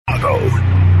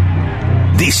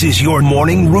This is your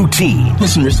morning routine. Put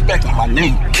some respect on my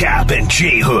name. Cap and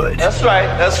J Hood. That's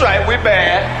right, we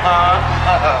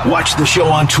bad. Watch the show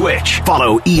on Twitch.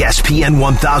 Follow ESPN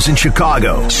 1000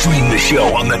 Chicago. Stream the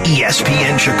show on the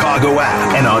ESPN Chicago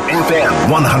app and on FM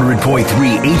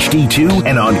 100.3 HD2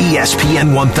 and on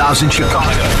ESPN 1000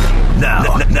 Chicago.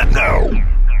 Now,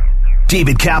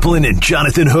 David Kaplan and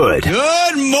Jonathan Hood.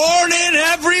 Good morning,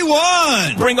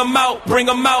 everyone. Bring them out. Woo!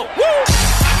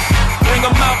 Bring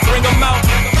them out. Bring them out.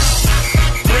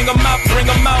 Bring them out. Bring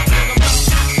them out.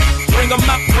 Bring them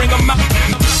out. Bring them out.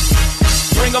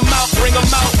 Bring them out. Bring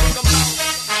them out.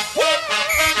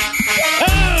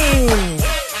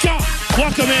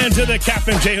 Welcome into the Cap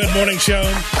and J Hood Morning Show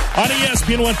on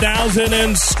ESPN 1000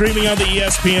 and streaming on the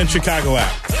ESPN Chicago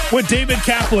app. With David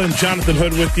Kaplan, Jonathan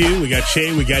Hood with you. We got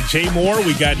Shay, we got Jay Moore,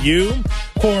 we got you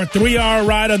for a 3-hour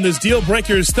ride on this Deal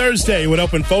Breakers Thursday with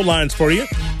open phone lines for you.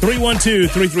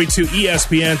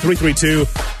 312-332-ESPN,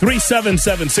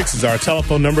 332-3776 is our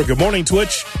telephone number. Good morning,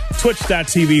 Twitch.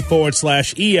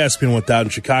 Twitch.tv/ESPN 1000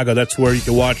 Chicago. That's where you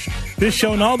can watch this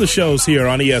show and all the shows here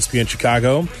on ESPN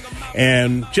Chicago.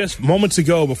 And just moments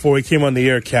ago, before we came on the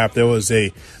air, Cap, there was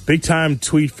a big-time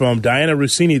tweet from Diana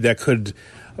Rossini that could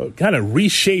kind of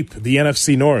reshape the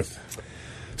NFC North.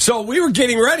 So we were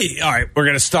getting ready. All right, we're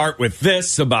going to start with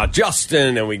this about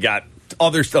Justin, and we got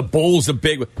other stuff, bowls of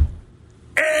big.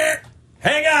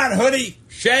 Hang on, Hoodie,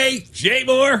 Shay, Jay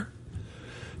Moore.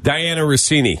 Diana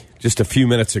Rossini, just a few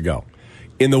minutes ago.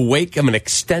 In the wake of an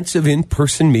extensive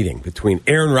in-person meeting between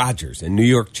Aaron Rodgers and New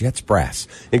York Jets brass,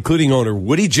 including owner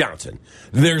Woody Johnson,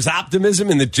 there's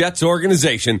optimism in the Jets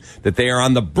organization that they are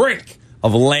on the brink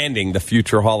of landing the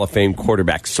future Hall of Fame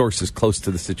quarterback. Sources close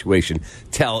to the situation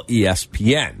tell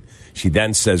ESPN. She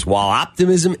then says, while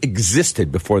optimism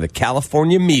existed before the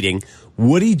California meeting,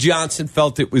 Woody Johnson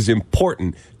felt it was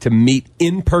important to meet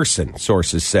in person,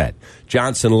 sources said.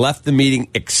 Johnson left the meeting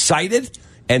excited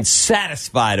and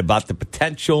satisfied about the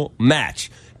potential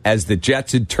match, as the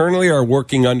Jets internally are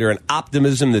working under an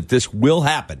optimism that this will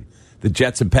happen. The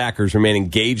Jets and Packers remain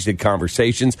engaged in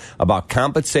conversations about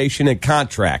compensation and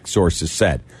contract, sources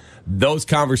said. Those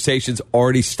conversations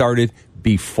already started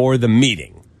before the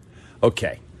meeting.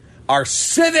 Okay, our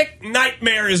civic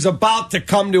nightmare is about to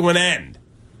come to an end.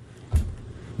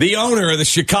 The owner of the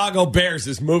Chicago Bears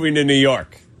is moving to New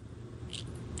York.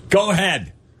 Go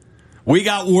ahead. We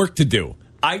got work to do.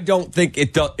 I don't think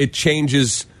it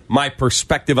changes my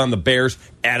perspective on the Bears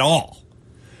at all.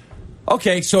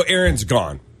 Okay, so Aaron's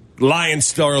gone. Lions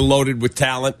still are loaded with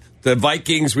talent. The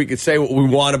Vikings, we could say what we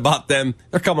want about them.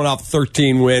 They're coming off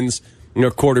 13 wins.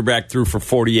 Their quarterback threw for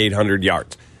 4,800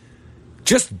 yards.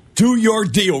 Just do your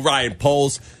deal, Ryan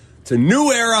Poles. It's a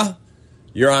new era.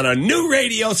 You're on a new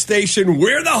radio station.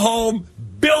 We're the home.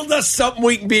 Build us something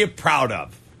we can be proud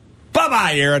of.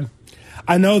 Bye-bye, Aaron.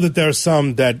 I know that there are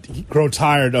some that grow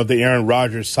tired of the Aaron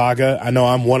Rodgers saga. I know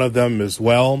I'm one of them as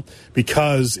well,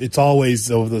 because it's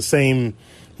always over the same,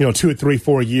 2 or 3,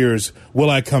 4 years. Will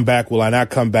I come back? Will I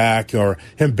not come back? Or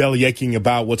him belly aching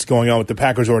about what's going on with the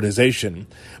Packers organization.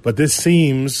 But this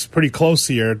seems pretty close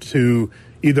here to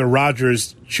either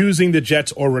Rodgers choosing the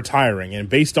Jets or retiring. And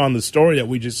based on the story that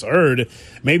we just heard,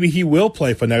 maybe he will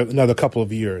play for another couple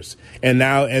of years. And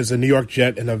now as a New York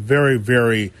Jet in a very,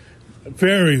 very,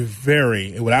 very,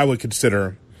 very, what I would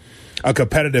consider a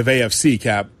competitive AFC,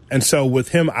 Cap. And so with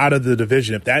him out of the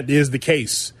division, if that is the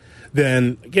case,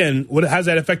 then, again, how does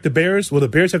that affect the Bears? Well, the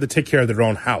Bears have to take care of their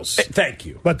own house. Thank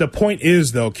you. But the point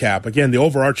is, though, Cap, again, the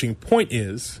overarching point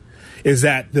is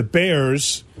that the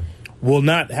Bears will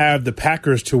not have the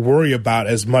Packers to worry about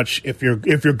as much if you're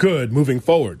good moving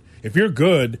forward. If you're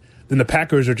good, then the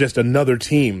Packers are just another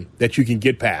team that you can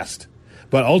get past.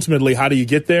 But ultimately, how do you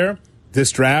get there? This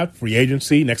draft, free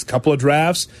agency, next couple of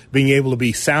drafts, being able to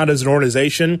be sound as an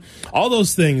organization. All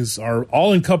those things are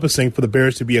all-encompassing for the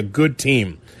Bears to be a good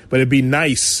team. But it'd be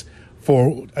nice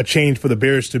for a change for the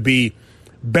Bears to be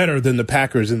better than the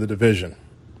Packers in the division.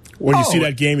 When you see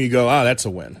that game, you go, that's a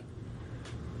win.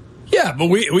 Yeah, but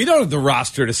we don't have the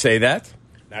roster to say that.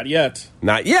 Not yet.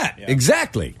 Not yet, yeah.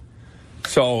 Exactly.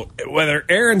 So whether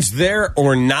Aaron's there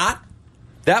or not,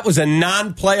 that was a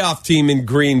non-playoff team in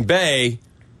Green Bay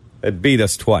that beat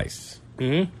us twice.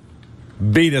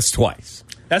 Mm-hmm. Beat us twice.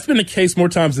 That's been the case more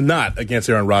times than not against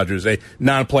Aaron Rodgers, a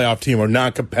non-playoff team or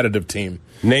non-competitive team.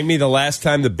 Name me the last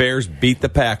time the Bears beat the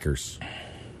Packers.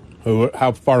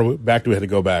 How far back do we have to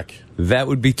go back? That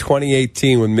would be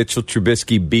 2018 when Mitchell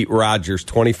Trubisky beat Rodgers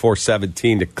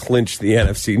 24-17 to clinch the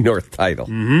NFC North title.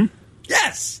 Mm-hmm.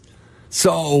 Yes.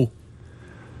 So,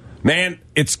 man,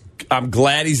 I'm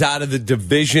glad he's out of the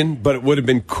division, but it would have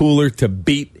been cooler to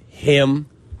beat him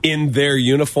in their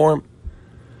uniform.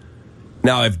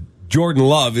 Now, if Jordan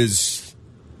Love is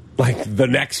like the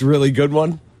next really good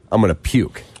one, I'm going to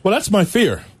puke. Well, that's my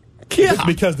fear. Yeah.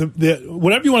 Because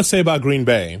whatever you want to say about Green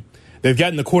Bay, they've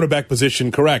gotten the quarterback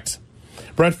position correct.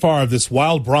 Brett Favre, this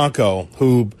wild Bronco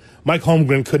who Mike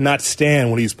Holmgren could not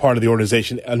stand when he was part of the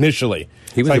organization initially.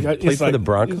 He was played for the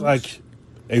Broncos?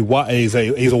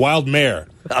 He's a wild mare.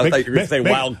 I thought you were going to say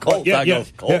wild colt. Yeah.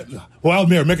 Wild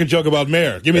mare. Make a joke about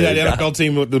mare. Give me that NFL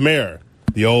team with the mare.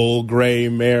 The old gray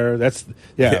mare. That's,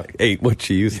 yeah. Ain't what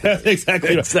she used to.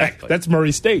 Exactly. That's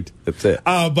Murray State. That's it.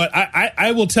 But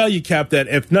I will tell you, Cap, that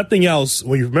if nothing else,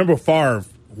 when you remember Favre,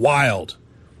 wild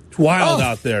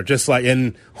out there, just like,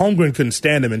 and Holmgren couldn't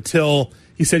stand him until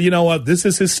he said, you know what, this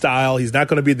is his style. He's not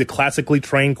going to be the classically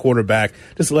trained quarterback.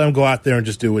 Just let him go out there and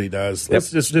just do what he does.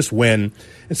 Let's just win.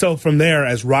 And so from there,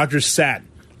 as Rodgers sat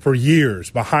for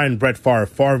years behind Brett Favre,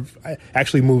 Favre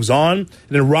actually moves on, and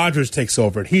then Rodgers takes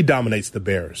over, and he dominates the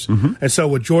Bears. Mm-hmm. And so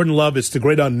with Jordan Love, it's the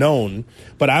great unknown,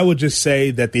 but I would just say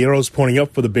that the arrow's pointing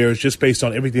up for the Bears just based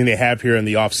on everything they have here in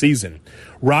the offseason.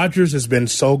 Rodgers has been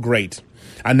so great.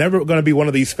 I'm never going to be one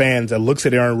of these fans that looks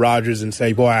at Aaron Rodgers and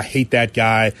say, boy, I hate that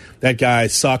guy. That guy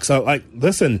sucks.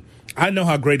 Listen, I know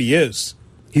how great he is.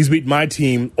 He's beat my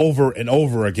team over and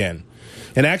over again.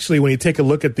 And actually, when you take a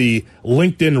look at the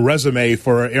LinkedIn resume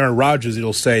for Aaron Rodgers,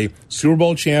 it'll say Super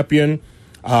Bowl champion,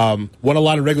 won a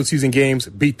lot of regular season games,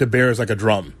 beat the Bears like a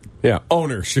drum. Yeah,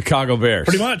 owner, Chicago Bears.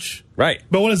 Pretty much. Right.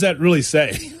 But what does that really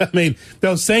say? I mean,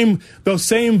 those same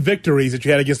victories that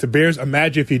you had against the Bears,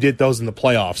 imagine if you did those in the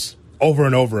playoffs over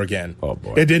and over again. Oh,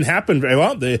 boy. It didn't happen very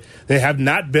well. They have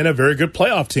not been a very good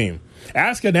playoff team.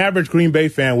 Ask an average Green Bay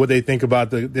fan what they think about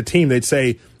the team. They'd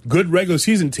say, good regular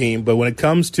season team, but when it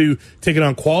comes to taking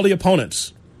on quality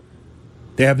opponents,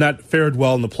 they have not fared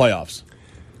well in the playoffs.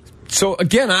 So,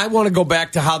 again, I want to go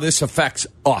back to how this affects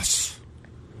us,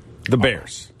 the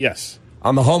Bears. Yes.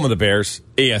 On the home of the Bears,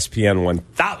 ESPN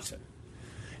 1000.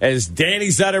 As Danny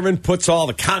Zetterman puts all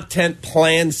the content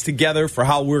plans together for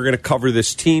how we're going to cover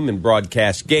this team and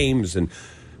broadcast games and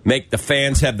make the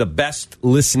fans have the best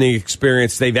listening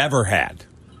experience they've ever had.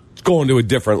 It's going to a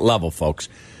different level, folks.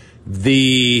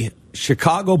 The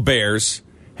Chicago Bears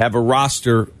have a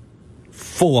roster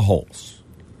full of holes.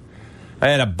 I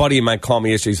had a buddy of mine call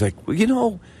me yesterday. He's like, well, you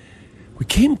know, we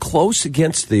came close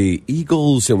against the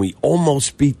Eagles and we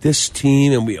almost beat this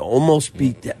team and we almost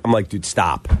beat that. I'm like, dude,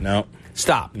 stop. No.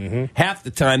 Stop. Mm-hmm. Half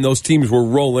the time, those teams were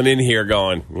rolling in here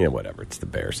going, yeah, whatever, it's the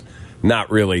Bears.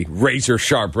 Not really razor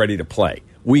sharp, ready to play.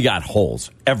 We got holes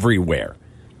everywhere.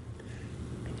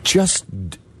 Just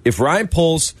if Ryan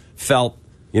Poles felt,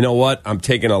 you know what, I'm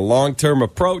taking a long-term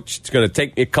approach. It's going to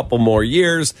take me a couple more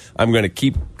years. I'm going to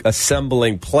keep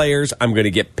assembling players. I'm going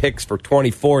to get picks for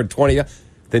 24 and 20.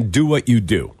 Then do what you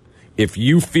do. If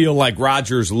you feel like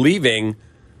Rodgers leaving,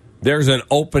 there's an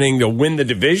opening to win the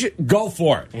division, go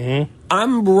for it. Mm-hmm.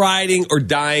 I'm riding or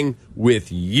dying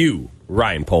with you,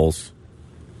 Ryan Poles.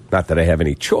 Not that I have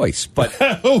any choice, but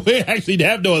we actually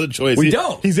have no other choice. We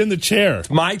don't. He's in the chair. It's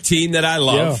my team that I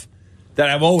love, that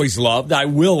I've always loved, I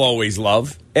will always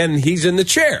love, and he's in the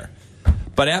chair.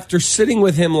 But after sitting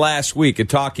with him last week and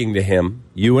talking to him,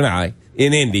 you and I,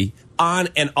 in Indy, on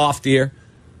and off the air,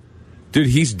 dude,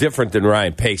 he's different than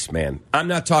Ryan Pace, man. I'm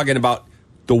not talking about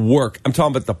the work. I'm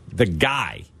talking about the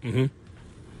guy. Mm-hmm.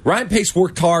 Ryan Pace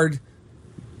worked hard.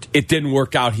 It didn't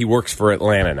work out. He works for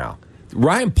Atlanta now.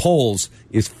 Ryan Poles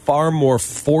is far more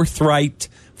forthright,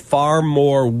 far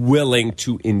more willing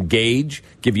to engage,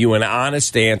 give you an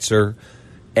honest answer,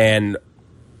 and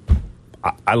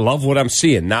I love what I'm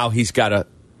seeing. Now he's got to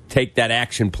take that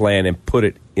action plan and put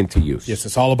it into use. Yes,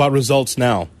 it's all about results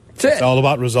now. It's all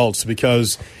about results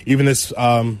because even this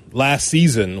last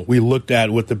season, we looked at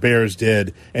what the Bears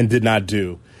did and did not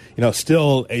do. You know,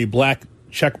 still a black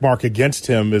check mark against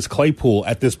him is Claypool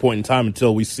at this point in time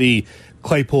until we see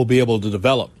Claypool be able to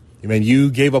develop. I mean, you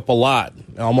gave up a lot,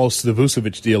 almost the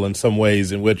Vucevic deal in some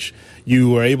ways, in which you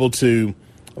were able to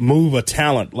move a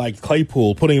talent like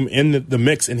Claypool, putting him in the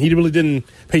mix, and he really didn't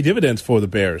pay dividends for the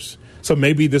Bears. So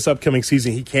maybe this upcoming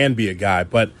season he can be a guy.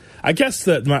 But I guess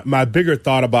that my bigger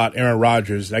thought about Aaron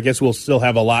Rodgers, I guess we'll still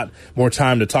have a lot more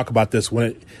time to talk about this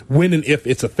when and if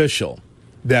it's official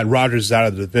that Rodgers is out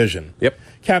of the division. Yep.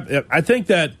 Cap, I think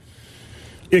that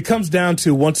it comes down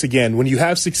to, once again, when you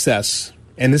have success,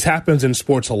 and this happens in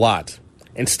sports a lot,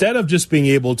 instead of just being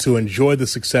able to enjoy the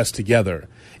success together,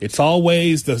 it's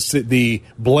always the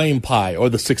blame pie or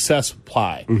the success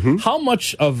pie. Mm-hmm. How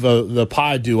much of the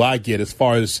pie do I get as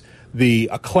far as the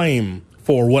acclaim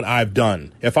for what I've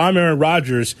done? If I'm Aaron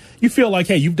Rodgers, you feel like,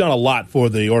 hey, you've done a lot for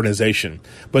the organization.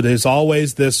 But there's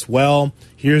always this, well,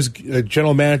 here's a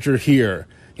general manager here.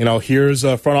 Here's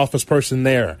a front office person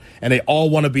there. And they all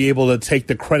want to be able to take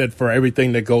the credit for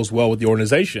everything that goes well with the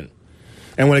organization.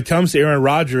 And when it comes to Aaron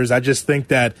Rodgers, I just think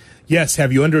that, yes,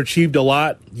 have you underachieved a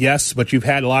lot? Yes, but you've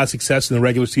had a lot of success in the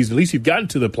regular season. At least you've gotten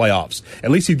to the playoffs.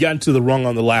 At least you've gotten to the rung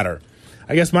on the ladder.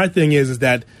 I guess my thing is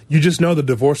that you just know the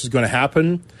divorce is going to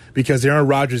happen because Aaron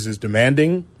Rodgers is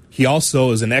demanding. He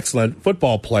also is an excellent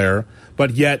football player,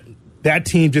 but yet that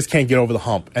team just can't get over the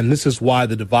hump. And this is why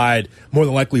the divide more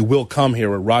than likely will come here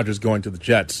with Rodgers going to the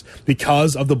Jets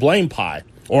because of the blame pie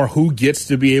or who gets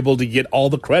to be able to get all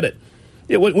the credit.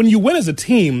 When you win as a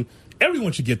team,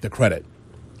 everyone should get the credit.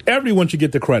 Everyone should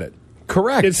get the credit.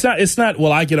 Correct. It's not,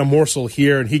 well, I get a morsel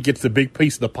here and he gets the big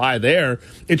piece of the pie there.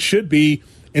 It should be,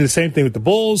 and the same thing with the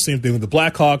Bulls, same thing with the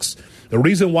Blackhawks. The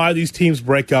reason why these teams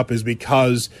break up is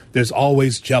because there's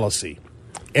always jealousy,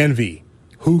 envy.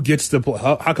 Who gets the?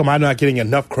 How come I'm not getting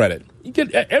enough credit?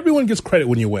 Everyone gets credit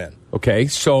when you win. Okay,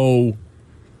 so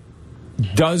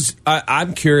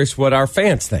I'm curious what our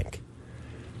fans think.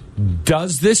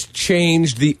 Does this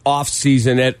change the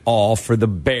offseason at all for the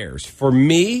Bears? For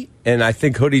me, and I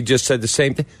think Hoodie just said the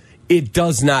same thing, it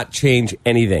does not change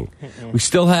anything. We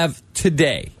still have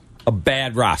today a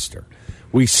bad roster.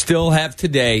 We still have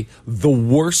today the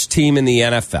worst team in the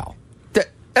NFL.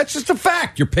 That's just a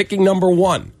fact. You're picking number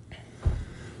one.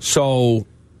 So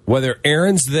whether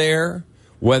Aaron's there,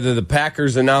 whether the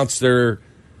Packers announce they're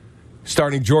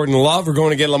starting Jordan Love or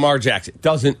going to get Lamar Jackson, it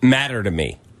doesn't matter to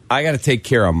me. I got to take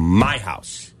care of my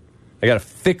house. I got to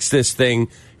fix this thing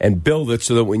and build it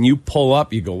so that when you pull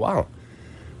up, you go, wow,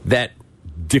 that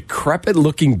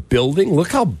decrepit-looking building, look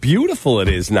how beautiful it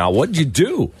is now. What'd you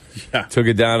do? Yeah. Took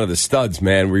it down to the studs,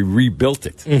 man. We rebuilt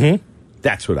it. Mm-hmm.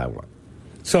 That's what I want.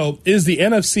 So is the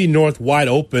NFC North wide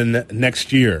open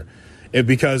next year?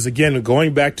 Because, again,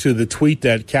 going back to the tweet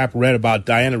that Cap read about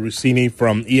Diana Russini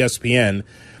from ESPN,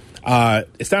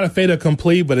 it's not a fait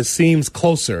accompli, but it seems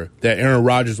closer that Aaron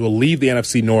Rodgers will leave the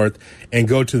NFC North and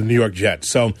go to the New York Jets.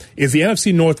 So is the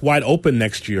NFC North wide open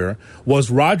next year?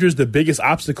 Was Rodgers the biggest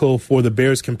obstacle for the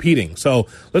Bears competing? So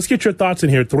let's get your thoughts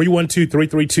in here.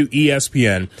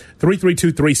 312-332-ESPN.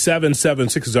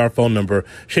 332-3776 is our phone number.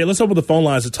 Shay, let's open the phone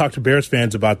lines to talk to Bears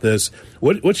fans about this.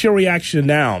 What's your reaction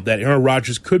now that Aaron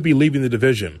Rodgers could be leaving the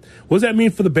division? What does that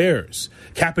mean for the Bears?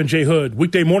 Cap and J Hood,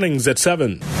 weekday mornings at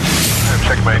 7.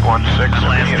 Checkmate 1-6,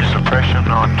 immediate suppression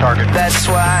on target. That's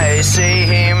why I see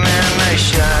him in the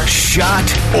shot.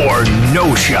 Shot or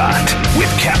no shot with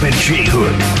Cap and J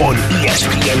Hood on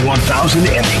ESPN 1000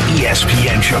 and the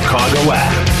ESPN Chicago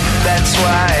app. That's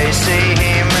why I see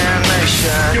him in the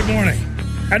shot. Good morning,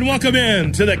 and welcome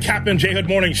in to the Cap and J Hood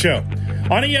Morning Show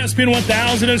on ESPN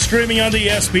 1000 and streaming on the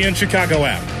ESPN Chicago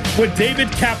app. With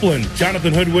David Kaplan,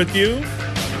 Jonathan Hood with you.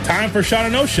 Time for Shot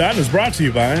or No Shot is brought to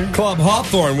you by Club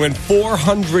Hawthorne. Win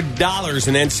 $400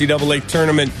 in NCAA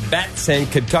tournament bets and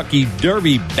Kentucky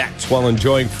Derby bets while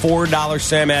enjoying $4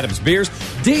 Sam Adams beers.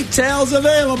 Details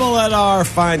available at our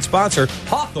fine sponsor,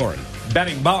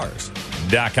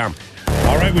 HawthorneBettingBars.com.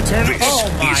 All right, we turn it.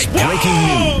 This is breaking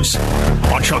news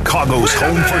on Chicago's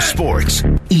home for sports,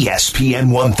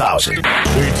 ESPN 1000.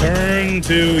 We turn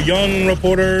to young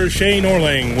reporter Shane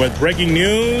Orling with breaking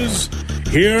news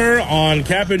here on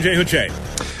Cap and J Hood.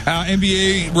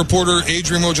 NBA reporter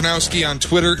Adrian Wojnarowski on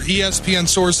Twitter. ESPN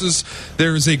sources,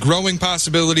 there is a growing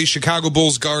possibility Chicago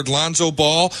Bulls guard Lonzo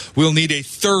Ball will need a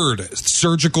third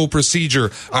surgical procedure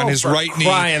on his right knee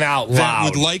that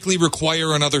would likely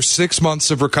require another 6 months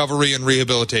of recovery and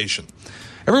rehabilitation.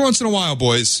 Every once in a while,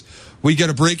 boys, we get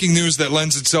a breaking news that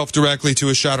lends itself directly to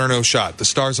a shot or no shot. The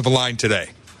stars have aligned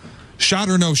today. Shot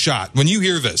or no shot. When you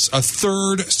hear this, a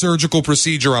third surgical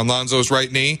procedure on Lonzo's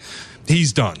right knee,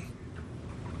 he's done.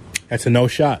 That's a no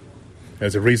shot.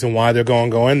 There's a reason why they're going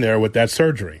to go in there with that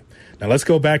surgery. Now, let's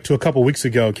go back to a couple weeks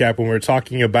ago, Cap, when we were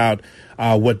talking about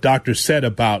what doctors said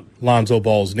about Lonzo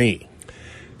Ball's knee.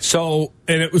 So,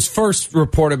 and it was first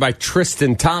reported by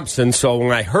Tristan Thompson. So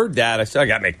when I heard that, I said, I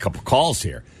got to make a couple calls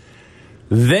here.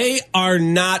 They are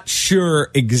not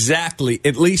sure exactly,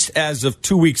 at least as of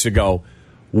 2 weeks ago,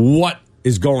 what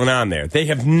is going on there. They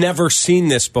have never seen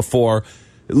this before.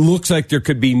 It looks like there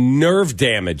could be nerve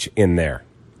damage in there.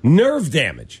 Nerve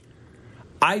damage.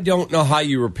 I don't know how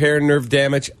you repair nerve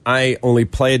damage. I only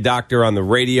play a doctor on the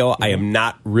radio. I am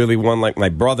not really one like my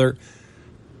brother.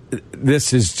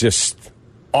 This is just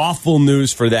awful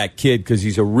news for that kid because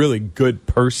he's a really good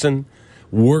person,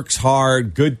 works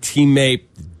hard, good teammate,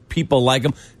 people like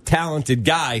him, talented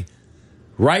guy.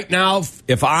 Right now,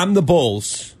 if I'm the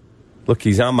Bulls, look,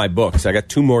 he's on my books. I got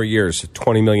 2 more years,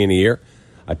 $20 million a year.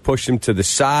 I push him to the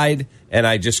side, and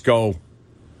I just go,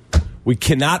 we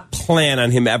cannot plan on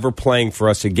him ever playing for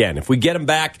us again. If we get him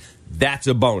back, That's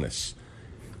a bonus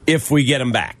if we get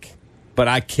him back. But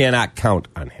I cannot count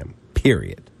on him,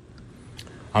 period.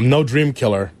 I'm no dream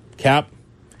killer. Cap,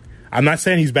 I'm not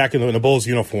saying he's back in the Bulls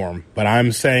uniform, but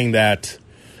I'm saying that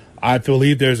I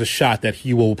believe there's a shot that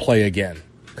he will play again.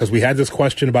 Because we had this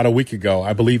question about a week ago.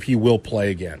 I believe he will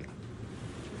play again.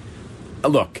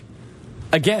 Look,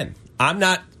 again, I'm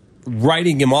not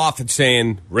writing him off and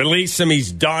saying, release him,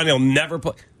 he's done, he'll never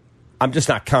play. I'm just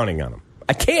not counting on him.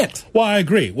 I can't. Well, I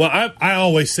agree. Well, I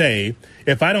always say,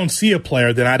 if I don't see a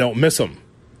player, then I don't miss him.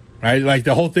 Right? Like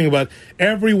the whole thing about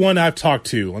everyone I've talked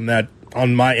to on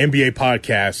my NBA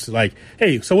podcast, like,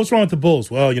 hey, so what's wrong with the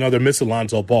Bulls? Well, they're missing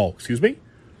Lonzo Ball. Excuse me?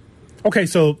 Okay,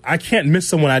 so I can't miss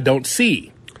someone I don't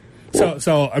see.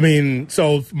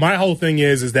 So my whole thing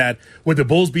is that would the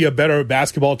Bulls be a better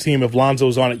basketball team if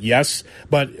Lonzo's on it? Yes.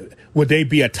 But would they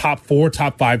be a top 4,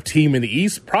 top 5 team in the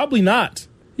East? Probably not.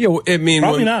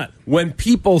 Probably not. When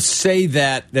people say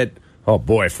that, oh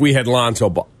boy, if we had Lonzo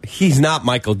Ball, he's not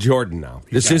Michael Jordan now.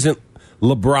 This isn't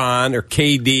LeBron or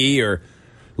KD or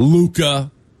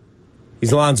Luka.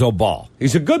 He's Lonzo Ball.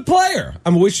 He's a good player. I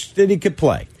wish that he could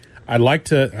play. I'd like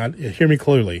to hear me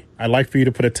clearly. I'd like for you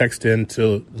to put a text in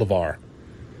to LeVar.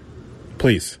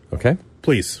 Please. Okay.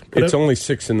 Please. It's only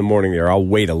 6 in the morning there. I'll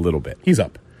wait a little bit. He's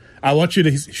up. I want you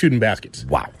to shooting baskets.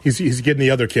 Wow. He's getting the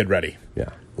other kid ready.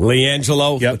 Yeah.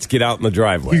 LiAngelo, Yep. Let's get out in the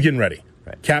driveway. He's getting ready.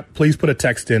 Right. Cap, please put a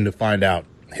text in to find out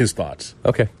his thoughts.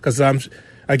 Okay. Because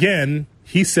again,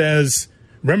 he says,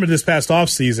 remember this past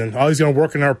offseason, he's going to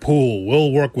work in our pool.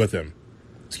 We'll work with him.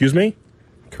 Excuse me?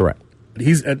 Correct.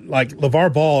 He's like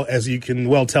LeVar Ball, as you can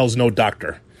well tell, is no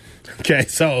doctor. Okay,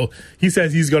 so he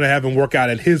says he's going to have him work out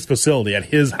at his facility, at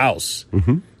his house.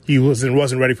 Mm-hmm. He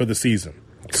wasn't ready for the season.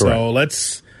 Correct. So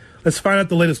let's find out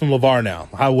the latest from LeVar now.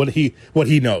 What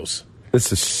he knows.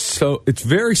 This is it's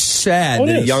very sad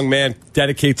that a young man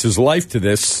dedicates his life to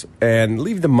this and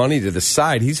leave the money to the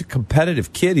side. He's a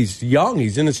competitive kid. He's young.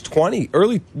 He's in his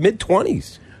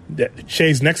mid-20s.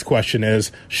 Shay's next question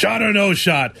is, shot or no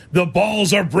shot? The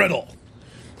balls are brittle.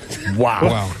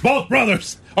 Wow. Both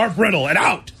brothers are brittle and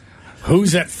out.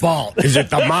 Who's at fault? Is it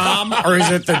the mom or is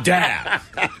it the dad?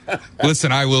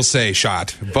 Listen, I will say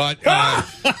shot. But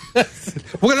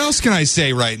what else can I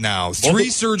say right now? 3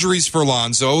 surgeries for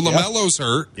Lonzo. LaMelo's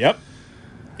hurt. Yep.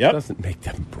 Doesn't make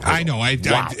them brittle. I know.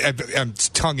 I'm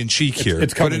tongue-in-cheek here.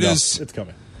 It's coming. But It's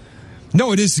coming.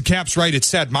 No, it is. The Cap's right. It's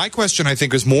sad. My question, I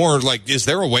think, is more like, is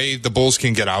there a way the Bulls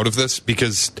can get out of this?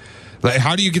 Because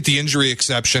how do you get the injury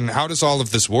exception? How does all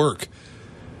of this work?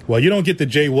 Well, you don't get the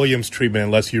Jay Williams treatment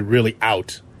unless you're really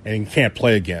out and you can't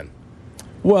play again.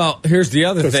 Well, here's the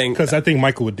other thing. Because I think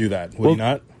Michael would do that, would he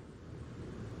not?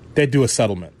 They'd do a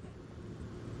settlement.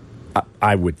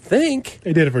 I would think.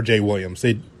 They did it for Jay Williams.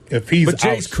 But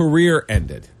Jay's career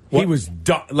ended. He was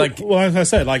done. Well, as I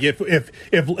said,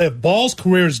 if Ball's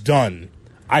career is done,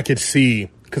 I could see,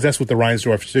 because that's what the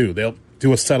Reinsdorfs do. They'll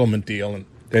do a settlement deal, and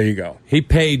there you go. He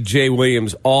paid Jay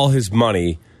Williams all his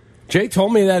money. Jay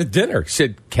told me that at dinner. He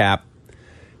said, Cap,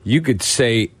 you could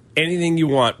say anything you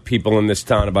want, people in this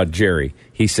town, about Jerry.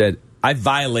 He said, I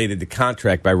violated the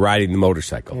contract by riding the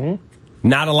motorcycle. Mm-hmm.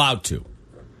 Not allowed to.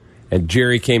 And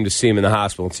Jerry came to see him in the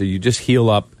hospital and said, you just heal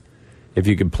up. If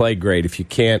you can play, great. If you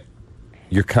can't,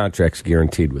 your contract's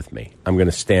guaranteed with me. I'm going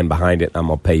to stand behind it, and I'm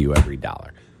going to pay you every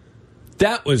dollar.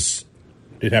 That was,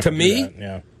 to me,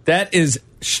 that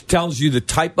tells you the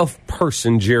type of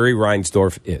person Jerry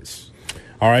Reinsdorf is.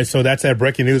 All right, so that's that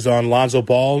breaking news on Lonzo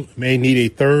Ball. May need a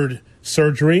third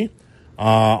surgery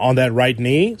on that right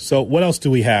knee. So what else do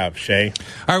we have, Shay?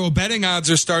 All right, well, betting odds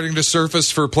are starting to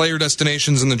surface for player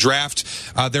destinations in the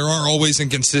draft. There are always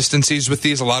inconsistencies with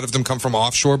these. A lot of them come from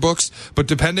offshore books. But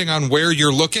depending on where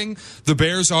you're looking, the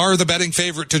Bears are the betting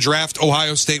favorite to draft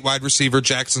Ohio State wide receiver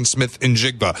Jackson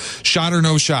Smith-Njigba. Shot or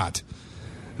no shot?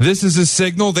 This is a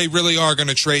signal they really are going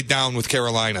to trade down with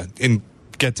Carolina and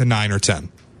get to 9 or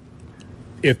 10.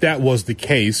 If that was the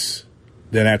case,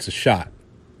 then that's a shot.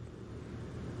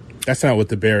 That's not what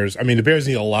the Bears... I mean, the Bears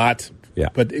need a lot,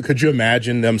 but could you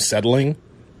imagine them settling?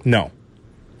 No.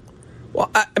 Well,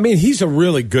 I mean, he's a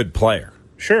really good player.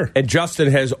 Sure. And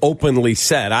Justin has openly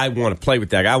said, I want to play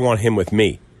with that guy. I want him with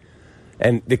me.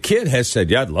 And the kid has said,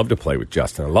 yeah, I'd love to play with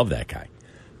Justin. I love that guy.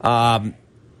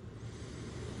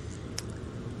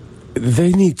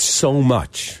 They need so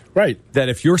much. Right. That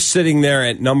if you're sitting there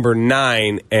at number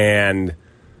 9 and...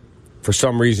 for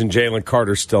some reason, Jalen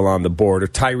Carter's still on the board, or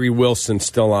Tyree Wilson's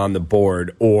still on the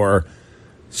board, or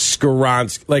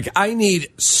Skoronski. Like, I need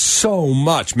so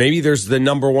much. Maybe there's the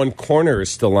number 1 corner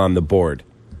is still on the board.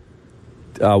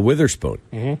 Witherspoon.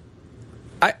 Mm-hmm.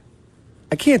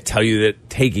 I can't tell you that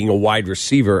taking a wide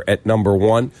receiver at number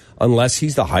 1 unless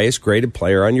he's the highest graded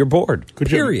player on your board.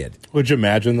 Period. Would you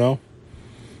imagine, though?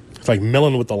 It's like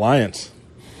Millen with the Lions.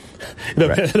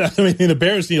 Right. I mean, the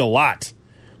Bears need a lot.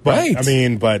 But, Right. I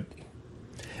mean, but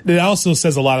it also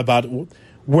says a lot about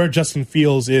where Justin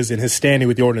Fields is in his standing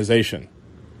with the organization.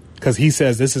 Because he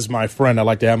says, this is my friend. I'd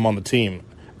like to have him on the team.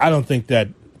 I don't think that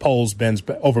Poles bends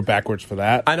over backwards for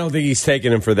that. I don't think he's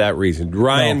taking him for that reason.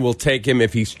 Ryan will take him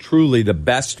if he's truly the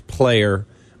best player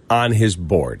on his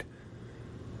board.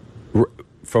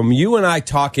 From you and I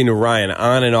talking to Ryan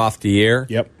on and off the air,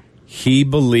 Yep. he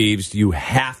believes you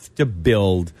have to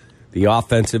build the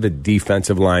offensive and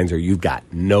defensive lines or you've got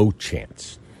no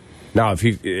chance. Now,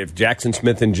 if Jackson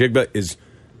Smith and Jigba is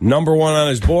number 1 on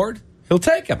his board, he'll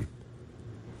take him.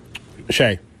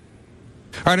 Shay.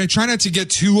 All right, I try not to get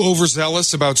too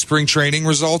overzealous about spring training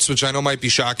results, which I know might be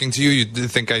shocking to you. You'd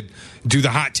think I'd do the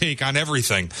hot take on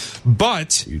everything.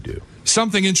 But You do.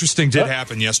 something interesting did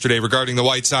happen yesterday regarding the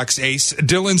White Sox ace.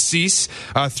 Dylan Cease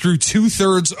threw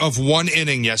 2/3 of 1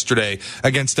 inning yesterday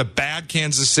against a bad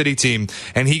Kansas City team,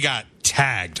 and he got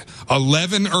tagged.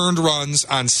 11 earned runs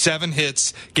on 7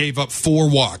 hits, gave up 4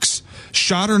 walks.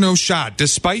 Shot or no shot,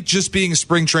 despite just being a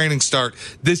spring training start,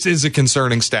 this is a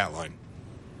concerning stat line.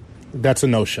 That's a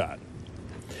no shot.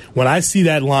 When I see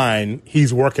that line,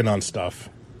 he's working on stuff.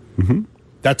 Mm-hmm.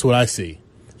 That's what I see.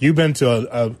 You've been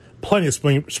to plenty of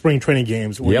spring training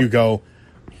games where you go,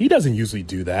 he doesn't usually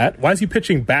do that. Why is he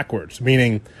pitching backwards?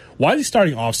 Meaning, why is he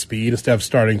starting off speed instead of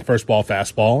starting first ball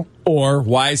fastball? Or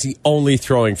why is he only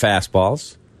throwing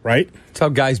fastballs? Right? That's how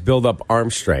guys build up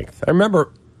arm strength. I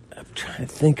remember, I'm trying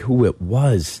to think who it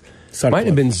was. Sutcliffe. Might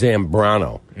have been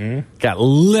Zambrano. Got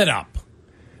lit up.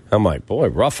 I'm like, boy,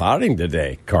 rough outing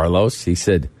today, Carlos. He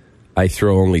said, I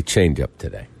throw only changeup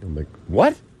today. I'm like,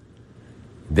 what?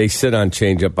 They sit on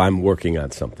changeup. I'm working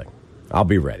on something. I'll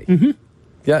be ready. Mm-hmm.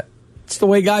 Yeah, it's the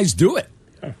way guys do it.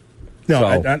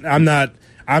 No, So-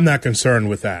 I'm not concerned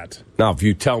with that. Now, if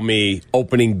you tell me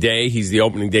opening day, he's the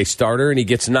opening day starter and he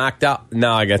gets knocked out,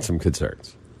 now I got some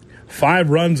concerns. 5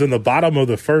 runs in the bottom of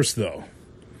the first, though.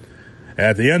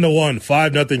 At the end of 1,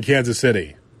 5-0 Kansas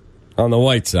City. On the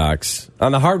White Sox,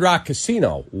 on the Hard Rock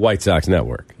Casino White Sox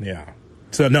Network. Yeah.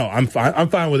 So no, I'm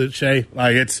fine with it, Shay.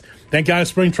 Like it's thank God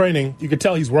spring training. You can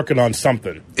tell he's working on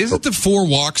something. Isn't the 4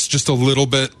 walks just a little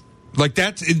bit like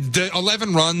that? The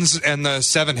 11 runs and the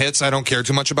 7 hits, I don't care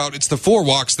too much about. It's the 4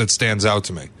 walks that stands out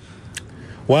to me.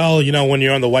 Well, you know, when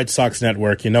you're on the White Sox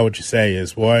network, you know what you say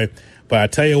is, boy, but I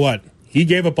tell you what, he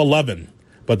gave up 11,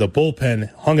 but the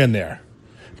bullpen hung in there.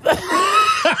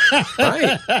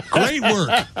 Right. Great work.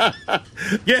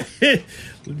 Yeah.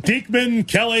 Diekman,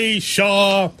 Kelly,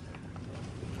 Shaw,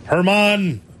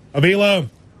 Herman, Avila,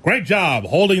 great job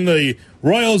holding the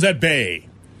Royals at bay,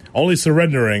 only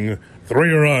surrendering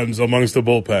 3 runs amongst the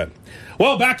bullpen.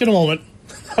 Well, back in a moment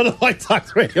on the White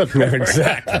Sox radio network.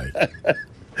 Exactly.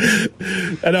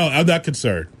 No, I'm not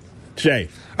concerned. Jay.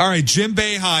 All right, Jim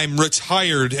Boeheim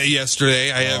retired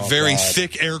yesterday. I have very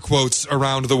thick air quotes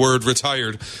around the word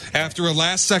retired. After a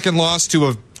last-second loss to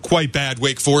a quite bad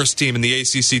Wake Forest team in the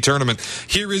ACC tournament.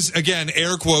 Here is, again,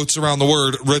 air quotes around the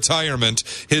word retirement.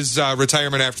 His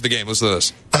retirement after the game. Listen to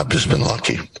this. I've just been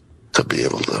lucky to be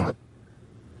able to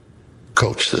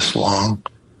coach this long.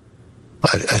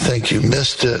 I think you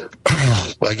missed it.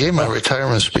 I gave my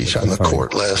retirement speech on the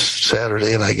court last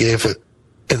Saturday, and I gave it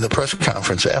in the press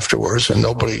conference afterwards, and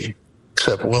nobody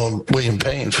except William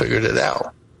Payne figured it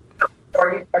out.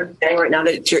 Are you saying right now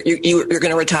that you're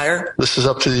going to retire? This is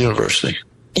up to the university.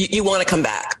 You want to come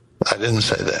back? I didn't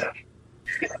say that.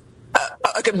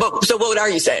 Okay, so what are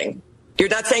you saying? You're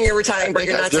not saying you're retiring, but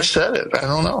you're I not just saying... said it. I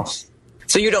don't know.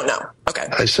 So you don't know? Okay.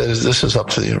 I said this is up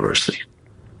to the university.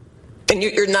 And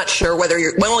you're not sure whether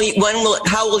you're...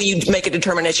 How will you make a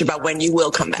determination about when you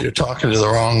will come back? You're talking to the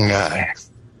wrong guy.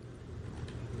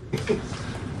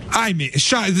 I mean,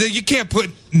 shot. You can't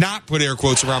not put air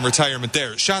quotes around retirement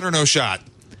there. Shot or no shot.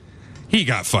 He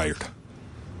got fired.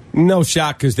 No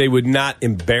shot, because they would not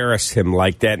embarrass him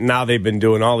like that. Now they've been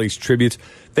doing all these tributes.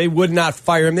 They would not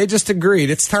fire him. They just agreed.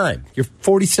 It's time. You're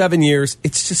 47 years.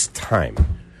 It's just time.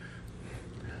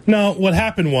 No, what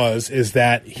happened is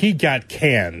that he got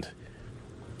canned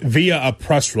via a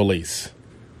press release.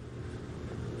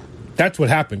 That's what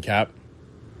happened, Cap.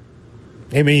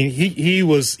 I mean, he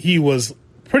was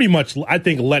pretty much, I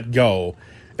think, let go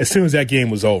as soon as that game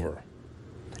was over.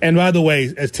 And by the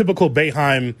way, as typical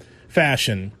Boeheim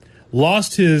fashion,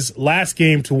 lost his last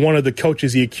game to one of the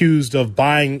coaches he accused of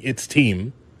buying its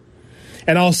team,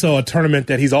 and also a tournament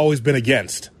that he's always been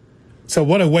against. So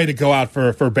what a way to go out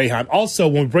for Boeheim. Also,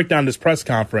 when we break down this press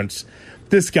conference,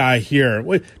 this guy here.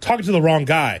 Wait, talking to the wrong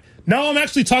guy. No, I'm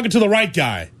actually talking to the right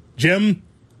guy. Jim,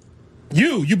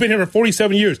 you've been here for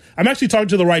 47 years. I'm actually talking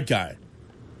to the right guy.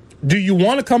 Do you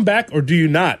want to come back or do you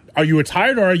not? Are you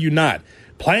retired or are you not?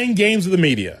 Playing games with the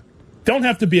media. Don't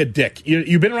have to be a dick.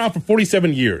 You've been around for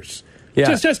 47 years.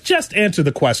 Yeah. Just answer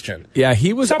the question. Yeah,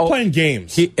 he was. Stop playing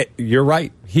games. You're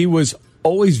right. He was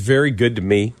always very good to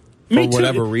me for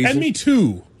whatever reason. And me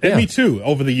too. And me too,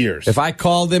 over the years. If I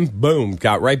called him, boom,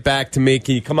 got right back to me.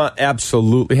 Can you come on?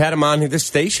 Absolutely. Had him on this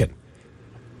station.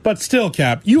 But still,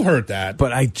 Cap, you heard that.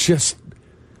 But I just...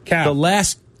 Cap. The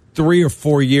last 3 or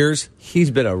 4 years,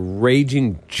 he's been a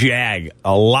raging jag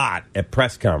a lot at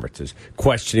press conferences,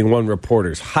 questioning one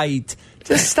reporter's height.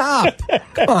 Just stop.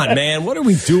 Come on, man. What are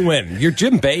we doing? You're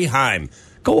Jim Boeheim.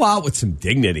 Go out with some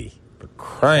dignity. For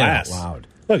crying out loud.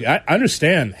 Look, I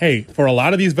understand. Hey, for a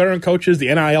lot of these veteran coaches,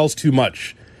 the NIL's too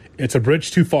much. It's a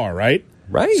bridge too far, right?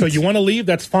 Right. So you want to leave,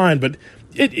 that's fine. But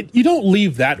you don't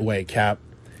leave that way, Cap.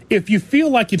 If you feel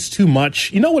like it's too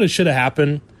much, you know what it should have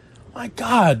happened? My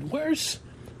God, where's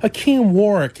Hakeem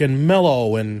Warwick and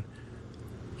Mello and,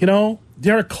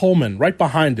 Derek Coleman right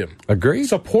behind him? Agreed.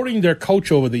 Supporting their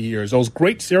coach over the years, those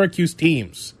great Syracuse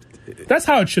teams. That's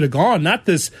how it should have gone, not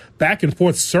this back and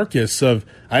forth circus of,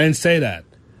 I didn't say that.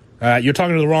 You're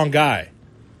talking to the wrong guy.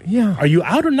 Yeah. Are you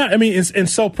out or not? I mean, and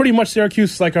so pretty much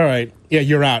Syracuse is like, all right, yeah,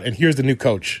 you're out, and here's the new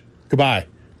coach. Goodbye.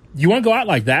 You want to go out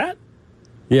like that?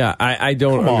 Yeah, I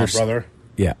don't understand. Brother.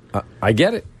 Yeah, I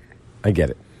get it. I get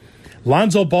it.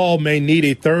 Lonzo Ball may need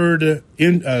a third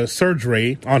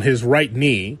surgery on his right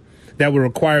knee that will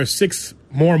require 6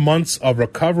 more months of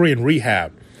recovery and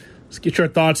rehab. Let's get your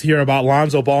thoughts here about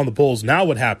Lonzo Ball and the Bulls. Now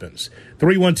what happens?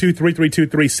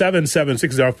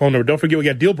 312-332-3776 phone number. Don't forget, we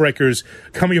got Deal Breakers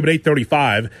coming up at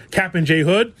 8:35. Cap and J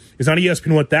Hood is on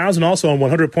ESPN 1000, also on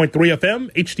 100.3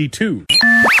 FM, HD2.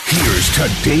 Here's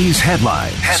today's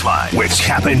headline with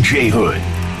Cap and J Hood.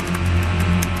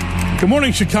 Good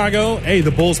morning, Chicago. Hey, the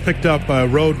Bulls picked up a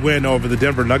road win over the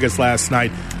Denver Nuggets last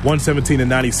night,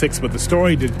 117-96. But the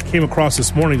story that came across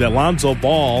this morning that Lonzo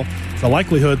Ball, the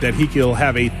likelihood that he will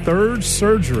have a third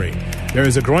surgery. There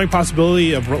is a growing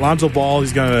possibility of Lonzo Ball.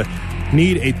 He's going to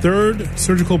need a third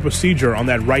surgical procedure on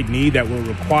that right knee that will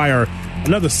require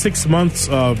another 6 months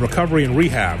of recovery and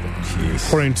rehab,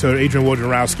 according to Adrian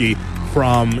Wojnarowski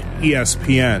from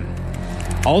ESPN.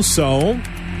 Also,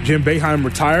 Jim Boeheim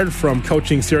retired from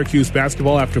coaching Syracuse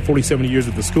basketball after 47 years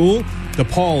at the school.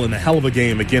 DePaul in a hell of a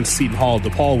game against Seton Hall.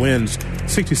 DePaul wins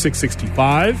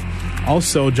 66-65.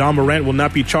 Also, John Morant will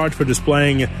not be charged for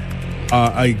displaying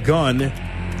a gun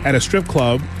at a strip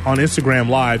club on Instagram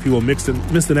Live. He will miss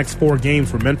the next 4 games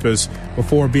for Memphis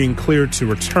before being cleared to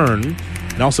return.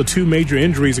 And also 2 major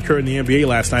injuries occurred in the NBA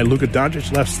last night. Luka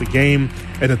Doncic left the game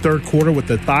at the third quarter with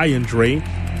a thigh injury,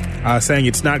 saying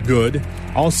it's not good.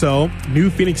 Also, new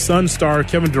Phoenix Suns star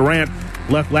Kevin Durant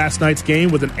left last night's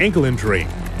game with an ankle injury.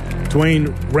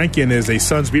 Dwayne Rankin is a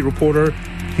Suns beat reporter.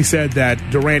 He said that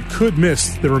Durant could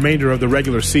miss the remainder of the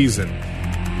regular season,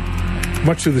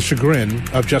 much to the chagrin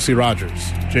of Jesse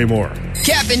Rogers. Jay Moore.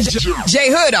 Cap and J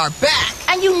Hood are back.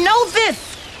 And you know this,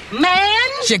 man.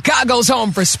 Chicago's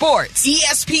home for sports.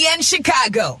 ESPN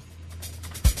Chicago.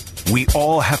 We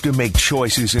all have to make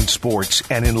choices in sports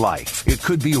and in life. It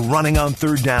could be running on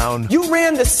third down. You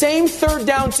ran the same third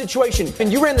down situation,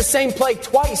 and you ran the same play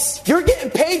twice. You're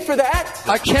getting paid for that.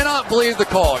 I cannot believe the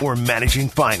call. Or managing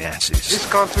finances. This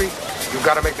country, you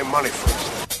got to make the money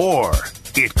first. Or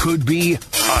it could be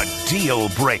a deal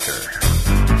breaker.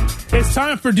 It's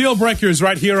time for Deal Breakers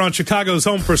right here on Chicago's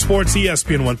home for sports,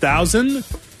 ESPN 1000.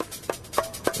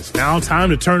 It's now time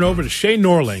to turn over to Shay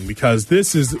Norling because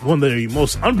this is one of the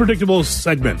most unpredictable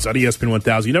segments on ESPN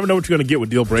 1000. You never know what you're going to get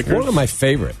with Deal Breakers. One of my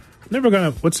favorite. Never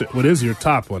gonna. What is your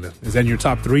top one? Is that in your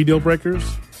top 3 Deal Breakers?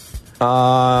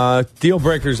 Deal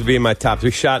Breakers would be in my top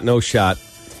 3. Shot, no shot.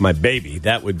 My baby.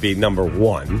 That would be number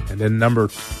 1. And then number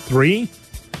 3?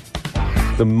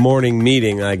 The morning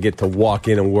meeting, I get to walk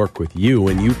in and work with you,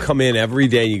 and you come in every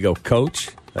day. You go, Coach.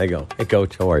 I go, hey,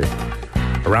 Coach, how are you?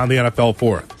 Around the NFL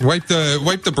 4. Wipe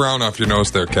the brown off your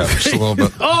nose there, Cap, just a little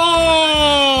bit.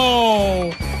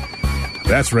 Oh!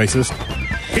 That's racist.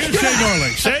 Here's Shay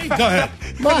Norling. Shay, go ahead.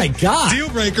 My God. Deal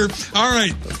breaker. All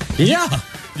right. Yeah.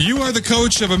 You are the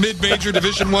coach of a mid-major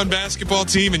Division I basketball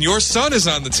team, and your son is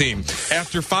on the team.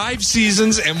 After 5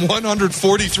 seasons and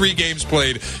 143 games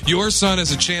played, your son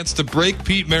has a chance to break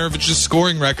Pete Maravich's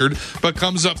scoring record, but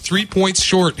comes up 3 points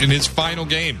short in his final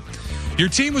game. Your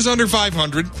team was under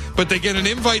 500, but they get an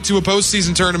invite to a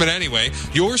postseason tournament anyway.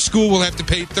 Your school will have to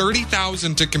pay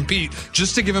 $30,000 to compete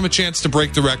just to give him a chance to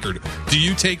break the record. Do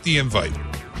you take the invite?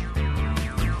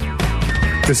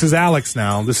 This is Alex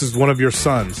now. This is one of your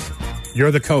sons.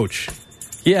 You're the coach.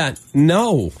 Yeah,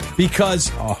 no, because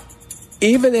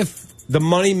even if the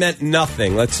money meant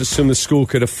nothing, let's assume the school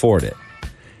could afford it,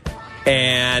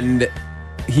 and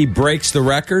he breaks the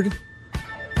record,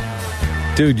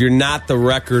 dude, you're not the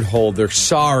record holder.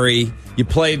 Sorry. You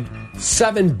played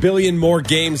 7 billion more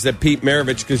games than Pete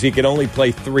Maravich because he could only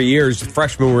play 3 years.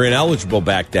 Freshmen were ineligible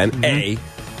back then, A.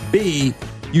 B,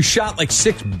 you shot like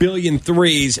 6 billion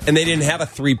threes, and they didn't have a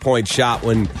three-point shot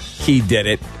when he did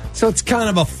it. So it's kind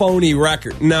of a phony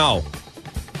record. No.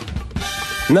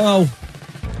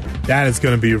 That is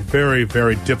going to be very,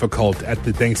 very difficult at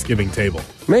the Thanksgiving table.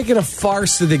 Make it a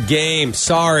farce of the game.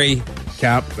 Sorry.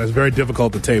 Cap, that's very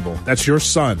difficult at the table. That's your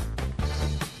son.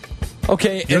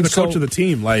 Okay. You're the coach of the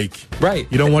team. Right.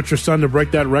 You don't want your son to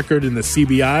break that record in the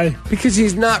CBI? Because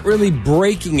he's not really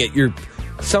breaking it. You're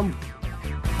some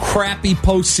crappy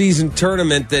postseason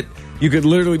tournament that you could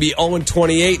literally be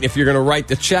 0-28, and if you're going to write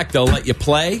the check, they'll let you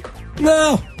play?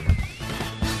 No.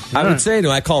 I would say to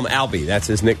him, I call him Albie. That's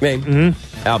his nickname.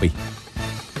 Albie,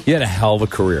 you had a hell of a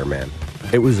career, man.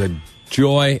 It was a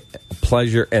joy, a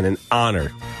pleasure, and an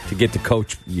honor to get to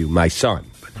coach you, my son.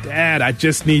 But Dad, I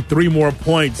just need 3 more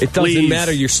points. It doesn't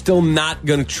matter. You're still not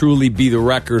going to truly be the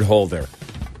record holder.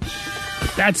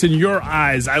 That's in your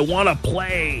eyes. I want to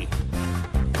play.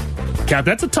 Cap,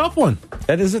 that's a tough one.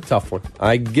 That is a tough one.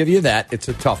 I give you that. It's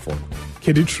a tough one.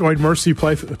 Can Detroit Mercy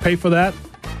pay for that?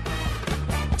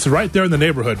 It's right there in the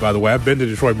neighborhood, by the way. I've been to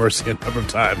Detroit Mercy a number of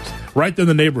times. Right there in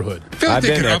the neighborhood. I feel like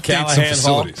they could update some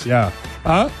facilities. Yeah.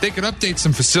 They could update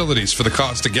some facilities for the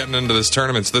cost of getting into this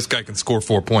tournament so this guy can score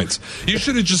 4 points. You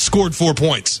should have just scored 4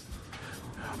 points.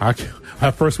 I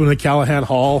first went to Callahan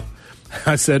Hall.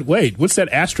 I said, wait, what's that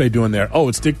ashtray doing there? Oh,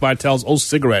 it's Dick Vitale's old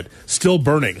cigarette. Still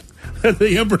burning.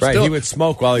 The ember right, still... he would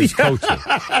smoke while he was coaching.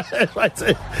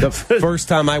 The first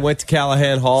time I went to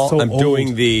Callahan Hall, I'm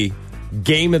doing the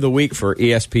game of the week for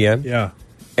ESPN. Yeah.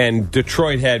 And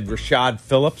Detroit had Rashad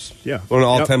Phillips, one of the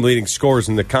all-time leading scorers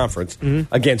in the conference,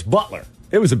 against Butler.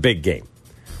 It was a big game.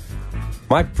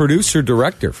 My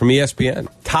producer-director from ESPN,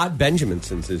 Todd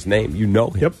Benjaminson's his name. You know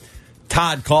him. Yep.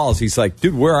 Todd calls. He's like,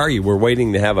 dude, where are you? We're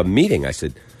waiting to have a meeting. I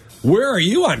said, where are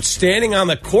you? I'm standing on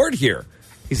the court here.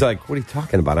 He's like, what are you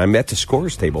talking about? I'm at the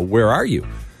scorer's table. Where are you?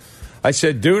 I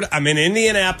said, dude, I'm in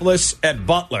Indianapolis at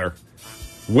Butler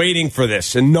waiting for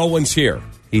this, and no one's here.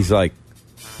 He's like,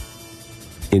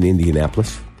 in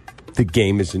Indianapolis? The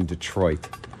game is in Detroit.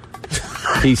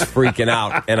 He's freaking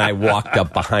out, and I walked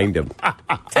up behind him.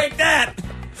 Take that!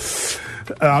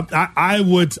 I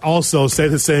would also say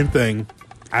the same thing.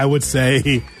 I would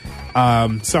say,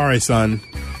 sorry, son.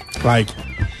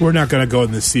 We're not going to go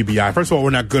in the CBI. First of all, we're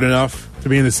not good enough to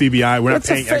be in the CBI. We're That's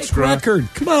not paying a fake extra. Record.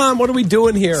 Come on, what are we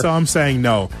doing here? So I'm saying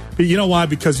no. But you know why?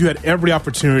 Because you had every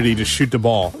opportunity to shoot the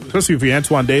ball, especially if you're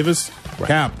Antoine Davis. Right.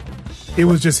 Cap. It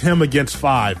was just him against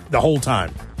 5 the whole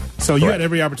time. So you had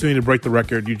every opportunity to break the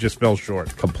record. You just fell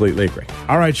short. Completely agree.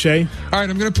 All right, Shay. All right,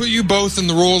 I'm going to put you both in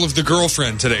the role of the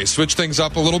girlfriend today. Switch things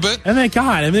up a little bit. Oh, my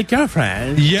God. I'm the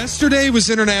girlfriend. Yesterday was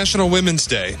International Women's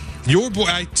Day.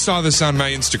 I saw this on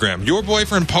my Instagram. Your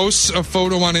boyfriend posts a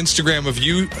photo on Instagram of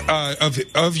you,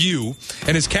 of you,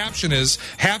 and his caption is,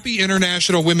 Happy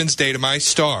International Women's Day to my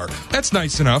star. That's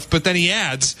nice enough, but then he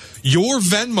adds your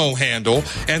Venmo handle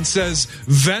and says,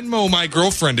 Venmo my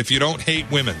girlfriend if you don't hate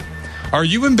women. Are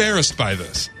you embarrassed by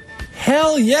this?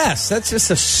 Hell yes. That's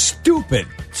just a stupid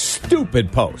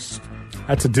post.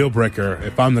 That's a deal breaker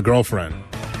if I'm the girlfriend.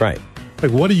 Right.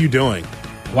 What are you doing?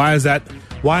 Why is that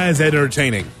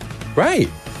entertaining? Right.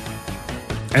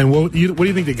 And what do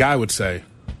you think the guy would say?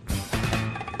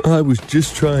 I was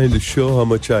just trying to show how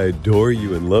much I adore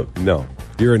you and love. No,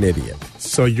 you're an idiot.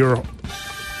 So you're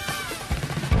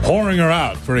whoring her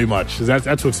out, pretty much.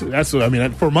 That's what I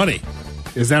mean, for money.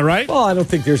 Is that right? Well, I don't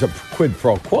think there's a quid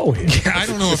pro quo here. Yeah, I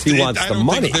don't know if he wants the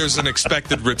money. Think there's an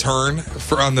expected return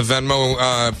on the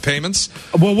Venmo payments.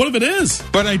 Well, what if it is?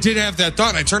 But I did have that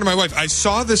thought. I turned to my wife. I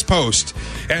saw this post,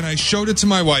 and I showed it to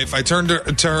my wife. I turned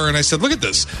to her, and I said, look at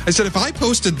this. I said, if I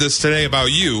posted this today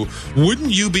about you,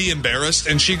 wouldn't you be embarrassed?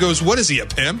 And she goes, what is he, a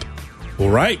pimp? Well,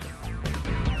 right.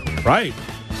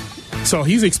 So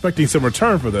he's expecting some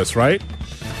return for this, right?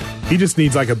 He just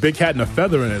needs a big hat and a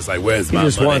feather in it. It's like, where's my money?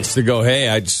 He just wants to go, hey,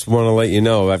 I just want to let you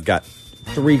know I've got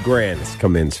 $3,000 that's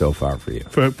come in so far for you.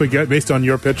 Based on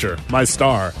your picture, my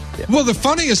star. Yeah. Well, the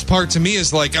funniest part to me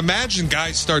is, imagine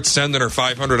guys start sending her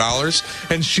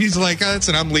 $500, and she's like,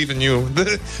 listen, I'm leaving you.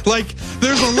 There's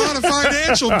a lot of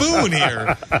financial boon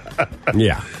here.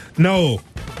 Yeah. No.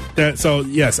 So,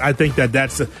 yes, I think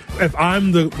that's... if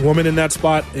I'm the woman in that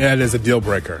spot, that is a deal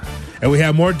breaker. And we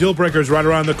have more deal breakers right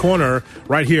around the corner,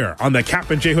 right here on the Cap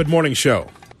and J Hood Morning Show.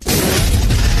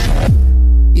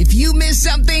 If you missed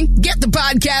something, get the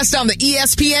podcast on the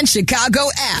ESPN Chicago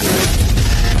app.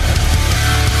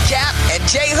 Cap and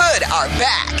J Hood are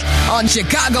back on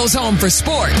Chicago's home for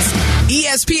sports,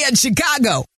 ESPN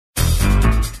Chicago.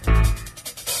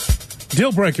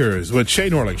 Deal breakers with Shay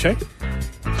Norling. Shay?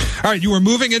 All right, you are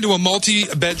moving into a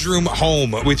multi-bedroom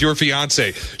home with your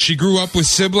fiance. She grew up with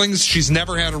siblings. She's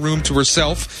never had a room to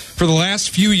herself. For the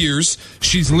last few years,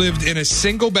 she's lived in a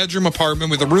single-bedroom apartment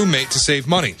with a roommate to save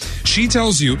money. She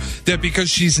tells you that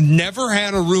because she's never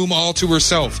had a room all to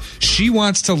herself, she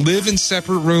wants to live in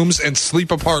separate rooms and sleep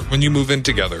apart when you move in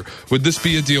together. Would this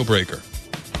be a deal breaker?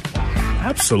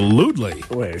 Absolutely.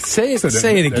 Wait, say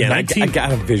it again. I got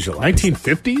to visualize.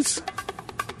 1950s?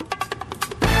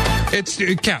 It's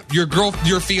Cap, your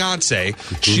fiance.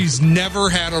 She's never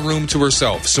had a room to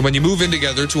herself. So when you move in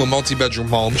together to a multi-bedroom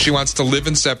home, she wants to live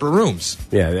in separate rooms.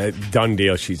 Yeah, done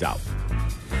deal. She's out.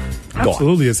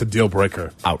 Absolutely, it's a deal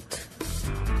breaker. Out.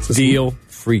 Deal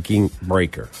freaking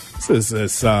breaker. This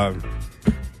is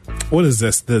what is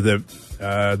this? The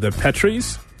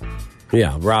Petries?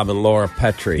 Yeah, Rob and Laura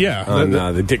Petrie. Yeah, on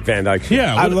the Dick Van Dyke Show.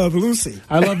 Yeah, I love Lucy.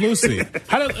 I love Lucy.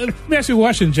 Let me ask you a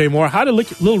question, Jay Moore. How did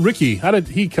little Ricky? How did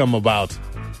he come about?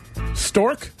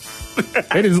 Stork?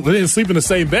 They didn't sleep in the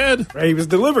same bed. Right, he was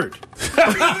delivered.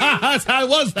 That's how it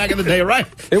was back in the day, right?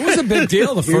 It was a big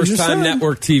deal the first time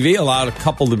network TV allowed a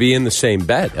couple to be in the same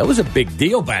bed. That was a big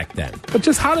deal back then. But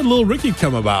just how did little Ricky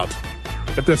come about?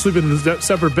 If they're sleeping in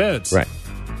separate beds, right?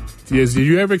 Did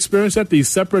you ever experience that? These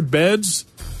separate beds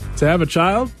to have a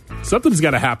child? Something's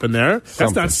got to happen there.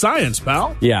 That's not science,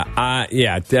 pal.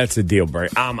 Yeah, that's a deal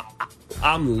breaker.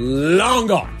 I'm long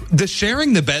gone. The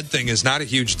sharing the bed thing is not a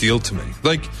huge deal to me.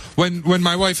 Like, when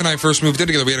my wife and I first moved in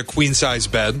together, we had a queen-size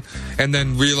bed and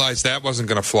then realized that wasn't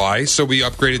going to fly, so we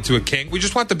upgraded to a king. We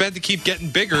just want the bed to keep getting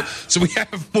bigger so we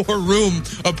have more room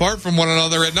apart from one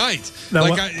another at night. Now,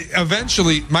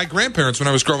 eventually, my grandparents, when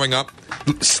I was growing up,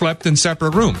 slept in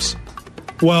separate rooms.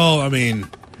 Well, I mean,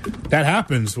 that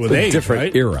happens with age, different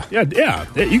right? era. Yeah,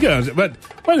 you guys. But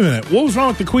wait a minute, what was wrong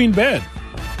with the queen bed?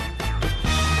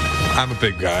 I'm a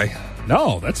big guy.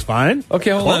 No, that's fine. Okay,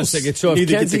 hold on a second. So if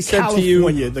Kenzie said to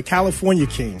you, the California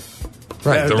king,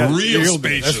 right, that's real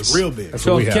spacious, that's real big. That's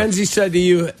so if Kenzie said to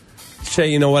you, say,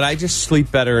 you know what, I just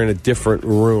sleep better in a different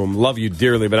room. Love you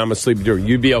dearly, but I'm gonna sleep in a different room.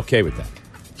 You'd be okay with that?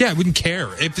 Yeah, I wouldn't care.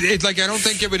 I don't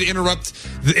think it would interrupt.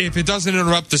 If it doesn't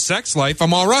interrupt the sex life,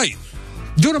 I'm all right.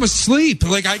 Dude, I'm asleep.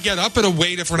 Like, I get up at a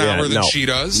way different hour than she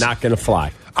does. Not gonna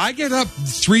fly. I get up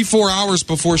 3-4 hours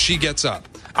before she gets up.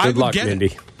 Good luck,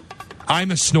 Mindy.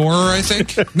 I'm a snorer, I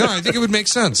think. No, I think it would make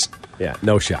sense. Yeah,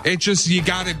 no shot. It just, you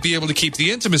got to be able to keep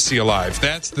the intimacy alive.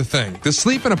 That's the thing. The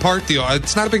sleeping apart deal,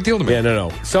 it's not a big deal to me. Yeah,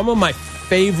 no. Some of my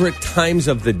favorite times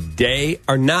of the day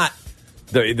are not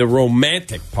the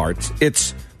romantic parts.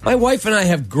 It's my wife and I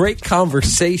have great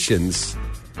conversations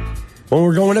when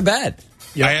we're going to bed.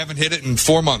 Yeah. I haven't hit it in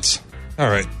 4 months. All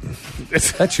right.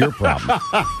 That's your problem.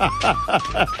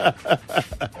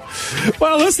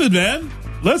 Well, listen, man.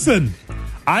 Listen.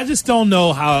 I just don't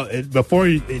know how, before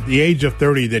the age of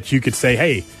 30, that you could say,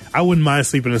 hey, I wouldn't mind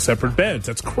sleeping in separate beds.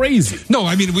 That's crazy. No,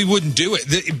 I mean, we wouldn't do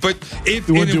it. But if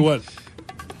you wouldn't do what?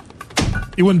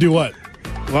 You wouldn't do what?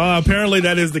 Well, apparently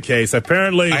that is the case.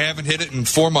 Apparently, I haven't hit it in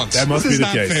 4 months. That must be the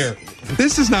case. Fair.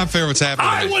 This is not fair what's happening.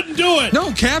 I wouldn't do it.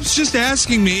 No, Cap's just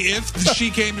asking me if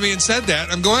she came to me and said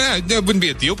that. I'm going, that wouldn't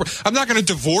be a deal. I'm not going to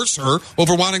divorce her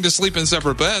over wanting to sleep in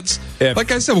separate beds.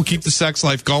 Like I said, we'll keep the sex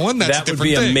life going. That's a different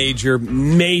thing. That would be a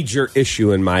major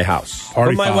issue in my house.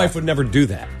 But my wife would never do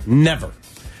that. Never.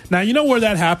 Now, you know where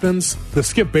that happens? The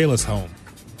Skip Bayless home.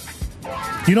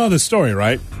 You know the story,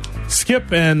 right?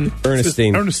 Skip and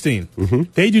Ernestine.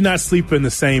 Mm-hmm. They do not sleep in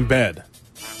the same bed.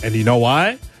 And you know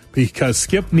why? Because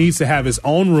Skip needs to have his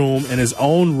own room and his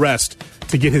own rest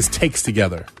to get his takes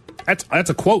together. That's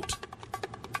a quote.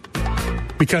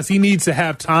 Because he needs to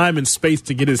have time and space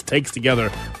to get his takes together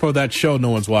for that show no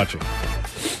one's watching.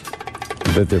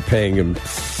 But they're paying him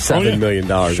 $7 million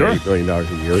or $8 million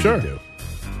a year to do.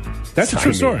 That's a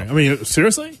true story. I mean,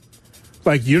 seriously?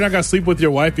 Like, you're not going to sleep with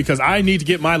your wife because I need to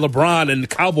get my LeBron and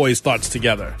Cowboys thoughts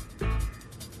together.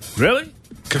 Really?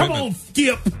 Come on,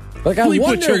 Skip. Like, I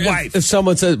wonder if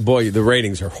someone says, boy, the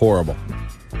ratings are horrible.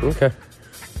 Okay.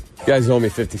 You guys owe me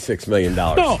 $56 million.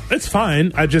 No, it's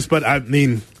fine. I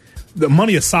mean, the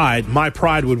money aside, my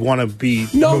pride would want to be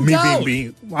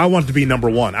I want to be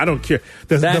number one. I don't care.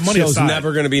 The money show's aside,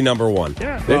 never going to be number one.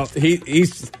 Yeah, well,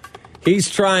 he's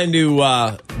trying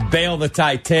to bail the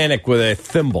Titanic with a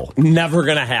thimble. Never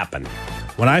going to happen.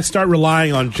 When I start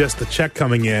relying on just the check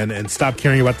coming in and stop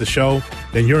caring about the show,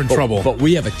 then you're in trouble. But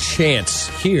we have a chance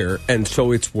here, and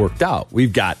so it's worked out.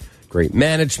 We've got great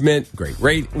management, great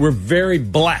rate. We're very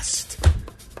blessed.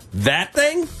 That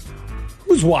thing?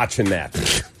 Who's watching that?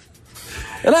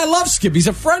 And I love Skip. He's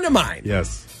a friend of mine.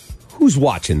 Yes. Who's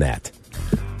watching that?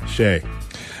 Shay.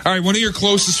 All right, one of your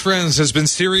closest friends has been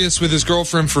serious with his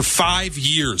girlfriend for 5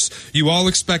 years. You all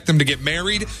expect them to get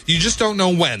married. You just don't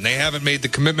know when. They haven't made the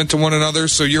commitment to one another,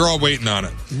 so you're all waiting on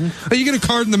it. Mm-hmm. You get a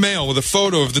card in the mail with a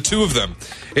photo of the two of them.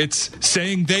 It's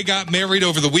saying they got married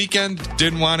over the weekend,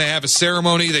 didn't want to have a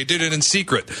ceremony, they did it in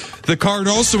secret. The card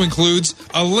also includes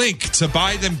a link to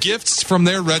buy them gifts from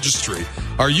their registry.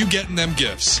 Are you getting them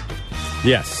gifts?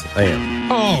 Yes, I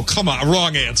am. Oh, come on.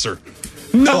 Wrong answer.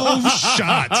 No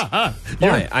shot.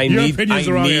 Why? I need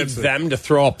them to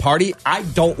throw a party. I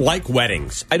don't like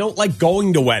weddings. I don't like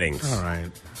going to weddings. All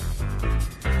right.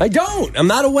 I don't. I'm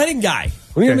not a wedding guy.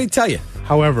 What do you want me to tell you?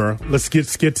 However, let's get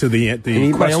to the I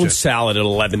need question. my own salad at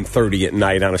 11:30 at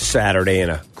night on a Saturday in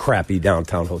a crappy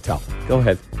downtown hotel. Go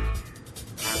ahead.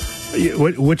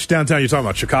 Which downtown are you talking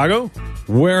about? Chicago?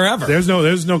 Wherever. There's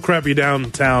no crappy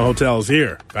downtown hotels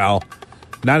here, pal.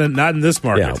 Not in this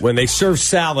market. Yeah, when they serve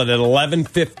salad at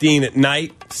 11:15 at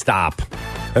night, stop.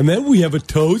 And then we have a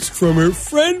toast from her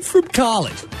friend from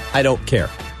college. I don't care.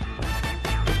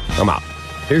 I'm out.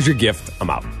 Here's your gift.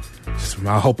 I'm out.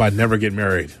 I hope I never get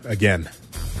married again.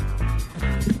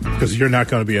 Because you're not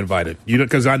going to be invited.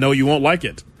 Because I know you won't like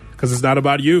it. Because it's not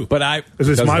about you. But it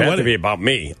doesn't have to be about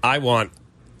me. I want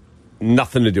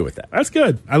nothing to do with that. That's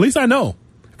good. At least I know.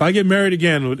 If I get married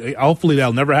again, hopefully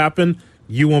that'll never happen.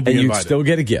 You won't be invited. And you'd still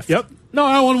get a gift. Yep. No,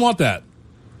 I wouldn't want that.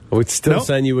 I would still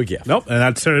send you a gift. Nope. And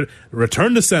I'd say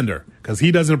return the sender because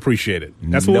he doesn't appreciate it.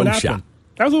 That's what would happen. Shot.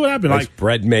 That's what would happen. Like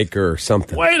bread maker or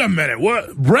something. Wait a minute.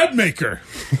 What? Bread maker.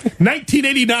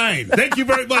 1989. Thank you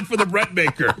very much for the bread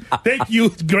maker. Thank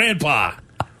you, Grandpa.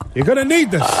 You're going to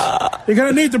need this. You're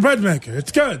going to need the bread maker.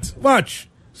 It's good. Watch.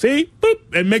 See?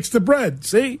 Boop. It makes the bread.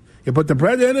 See? You put the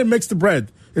bread in and mix the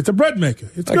bread. It's a bread maker.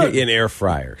 It's good. Like an air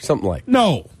fryer. Something like that.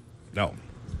 No.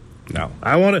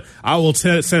 I will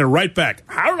send it right back.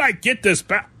 How did I get this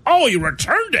back? Oh, you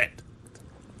returned it.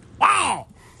 Wow.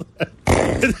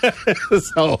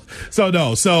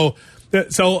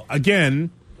 So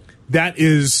again, that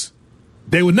is,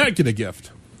 they would not get a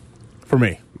gift for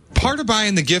me. Part of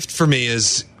buying the gift for me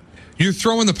is you're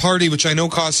throwing the party, which I know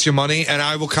costs you money, and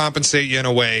I will compensate you in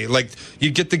a way. Like,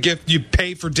 you get the gift, you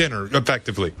pay for dinner,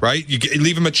 effectively, right? You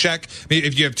leave them a check.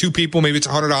 If you have two people, maybe it's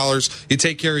 $100. You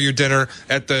take care of your dinner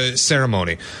at the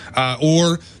ceremony.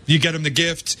 Or you get them the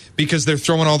gift because they're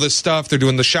throwing all this stuff. They're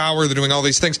doing the shower. They're doing all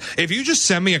these things. If you just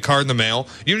send me a card in the mail,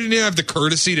 you didn't even have the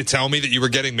courtesy to tell me that you were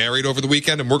getting married over the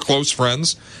weekend and we're close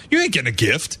friends, you ain't getting a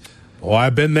gift. Oh,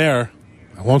 I've been there.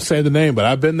 I won't say the name, but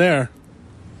I've been there.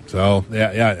 So,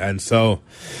 I'm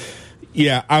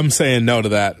saying no to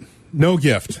that. No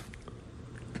gift.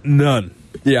 None.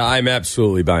 Yeah, I'm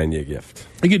absolutely buying you a gift.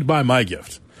 You can buy my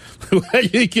gift.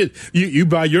 you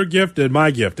buy your gift and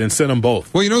my gift and send them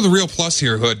both. Well, you know the real plus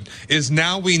here, Hood, is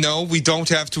now we know we don't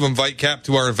have to invite Cap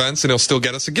to our events and he'll still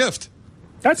get us a gift.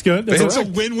 That's good. It's a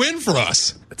win-win for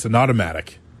us. It's an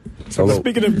automatic. So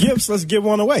speaking of gifts, let's give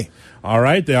one away. All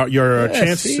right. Your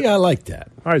chance. See, I like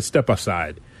that. All right, step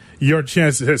aside. Your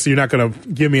chance, so you're not going to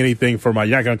give me anything you're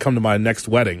not going to come to my next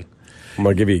wedding. I'm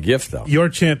going to give you a gift, though. Your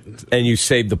chance. And you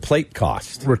save the plate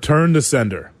cost. Return the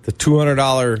sender. The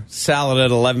 $200 salad at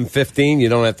 11:15, you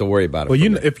don't have to worry about it. Well,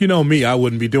 if you know me, I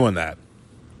wouldn't be doing that.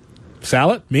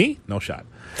 Salad? Me? No shot.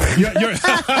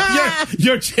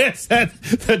 Your chance at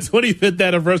the 25th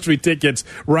anniversary tickets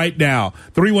right now.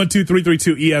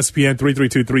 312-332-ESPN,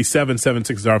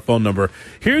 332-3776 is our phone number.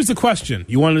 Here's the question.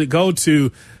 You wanted to go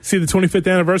to see the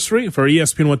 25th anniversary for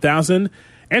ESPN 1000?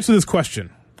 Answer this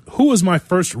question. Who was my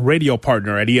first radio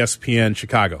partner at ESPN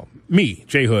Chicago? Me,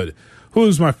 Jay Hood. Who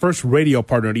was my first radio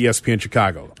partner at ESPN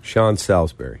Chicago? Sean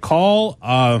Salisbury. Call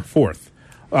fourth.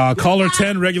 Caller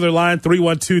 10, regular line,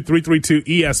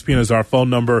 312-332-ESPN is our phone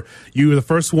number. You were the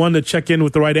first one to check in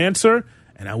with the right answer,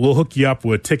 and I will hook you up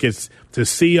with tickets to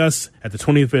see us at the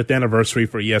 25th anniversary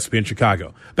for ESPN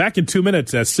Chicago. Back in 2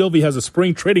 minutes as Sylvie has a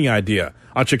spring trading idea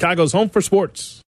on Chicago's Home for Sports.